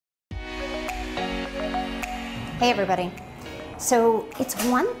Hey everybody. So it's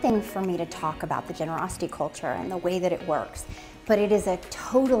one thing for me to talk about the generosity culture and the way that it works, but it is a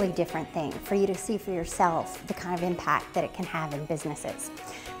totally different thing for you to see for yourself the kind of impact that it can have in businesses.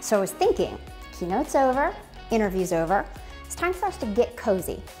 So I was thinking, keynote's over, interview's over, it's time for us to get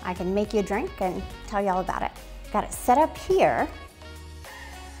cozy. I can make you a drink and tell you all about it. Got it set up here.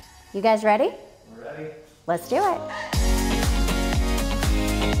 You guys ready? We're ready. Let's do it.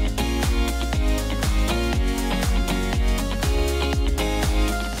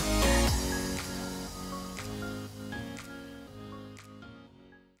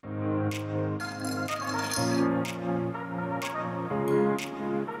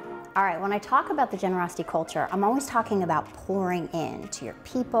 All right, when I talk about the generosity culture, I'm always talking about pouring in to your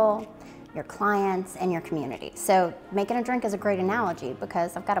people, your clients, and your community. So making a drink is a great analogy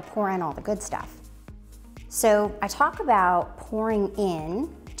because I've got to pour in all the good stuff. So I talk about pouring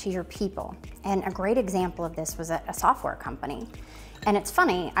in to your people. And a great example of this was at a software company. And it's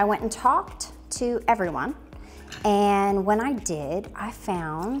funny, I went and talked to everyone. And when I did, I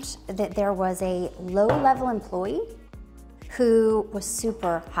found that there was a low-level employee who was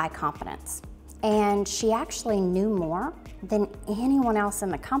super high confidence. And she actually knew more than anyone else in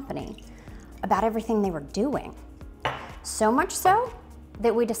the company about everything they were doing. So much so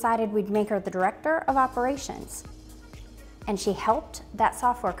that we decided we'd make her the director of operations. And she helped that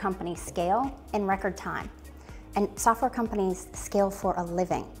software company scale in record time. And software companies scale for a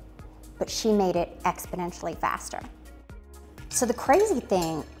living, but she made it exponentially faster. So the crazy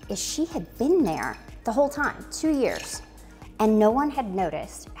thing is she had been there the whole time, 2 years. And no one had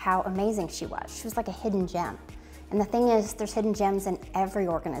noticed how amazing she was. She was like a hidden gem. And the thing is, there's hidden gems in every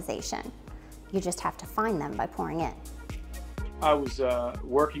organization. You just have to find them by pouring in. I was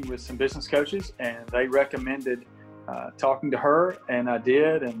working with some business coaches and they recommended talking to her, and I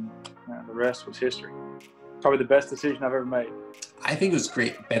did, and the rest was history. Probably the best decision I've ever made. I think it was a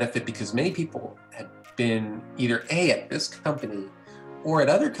great benefit because many people had been either A, at this company or at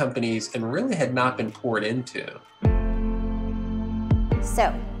other companies and really had not been poured into.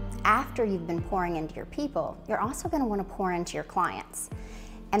 So, after you've been pouring into your people, you're also going to want to pour into your clients.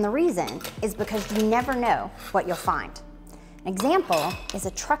 And the reason is because you never know what you'll find. An example is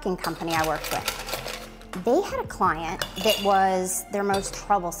a trucking company I worked with. They had a client that was their most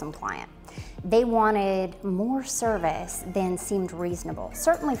troublesome client. They wanted more service than seemed reasonable,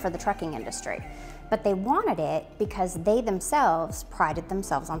 certainly for the trucking industry. But they wanted it because they themselves prided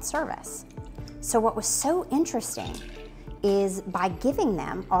themselves on service. So what was so interesting is by giving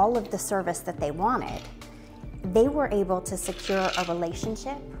them all of the service that they wanted, they were able to secure a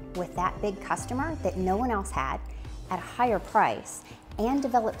relationship with that big customer that no one else had at a higher price and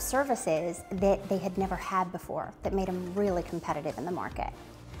develop services that they had never had before that made them really competitive in the market.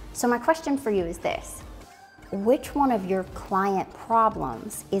 So my question for you is this: which one of your client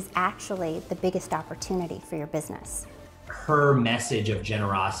problems is actually the biggest opportunity for your business? Her message of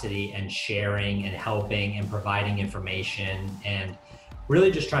generosity and sharing and helping and providing information and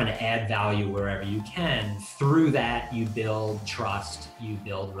really just trying to add value wherever you can. Through that, you build trust, you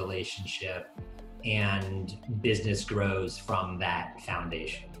build relationship, and business grows from that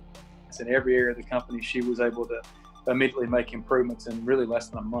foundation. In every area of the company, she was able to immediately make improvements in really less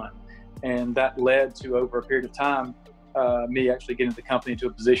than a month. And that led to, over a period of time, me actually getting the company to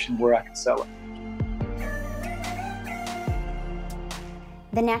a position where I could sell it.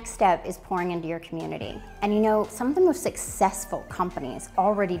 The next step is pouring into your community. And you know, some of the most successful companies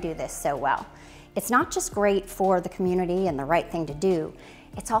already do this so well. It's not just great for the community and the right thing to do,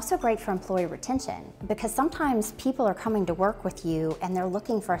 it's also great for employee retention, because sometimes people are coming to work with you and they're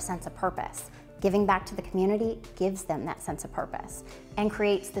looking for a sense of purpose. Giving back to the community gives them that sense of purpose and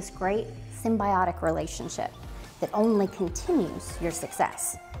creates this great symbiotic relationship that only continues your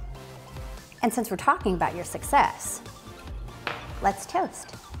success. And since we're talking about your success, let's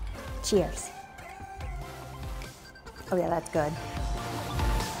toast. Cheers. Oh yeah, that's good.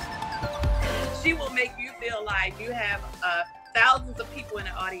 She will make you feel like you have thousands of people in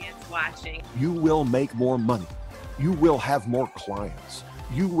the audience watching. You will make more money. You will have more clients.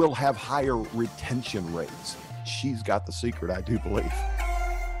 You will have higher retention rates. She's got the secret, I do believe.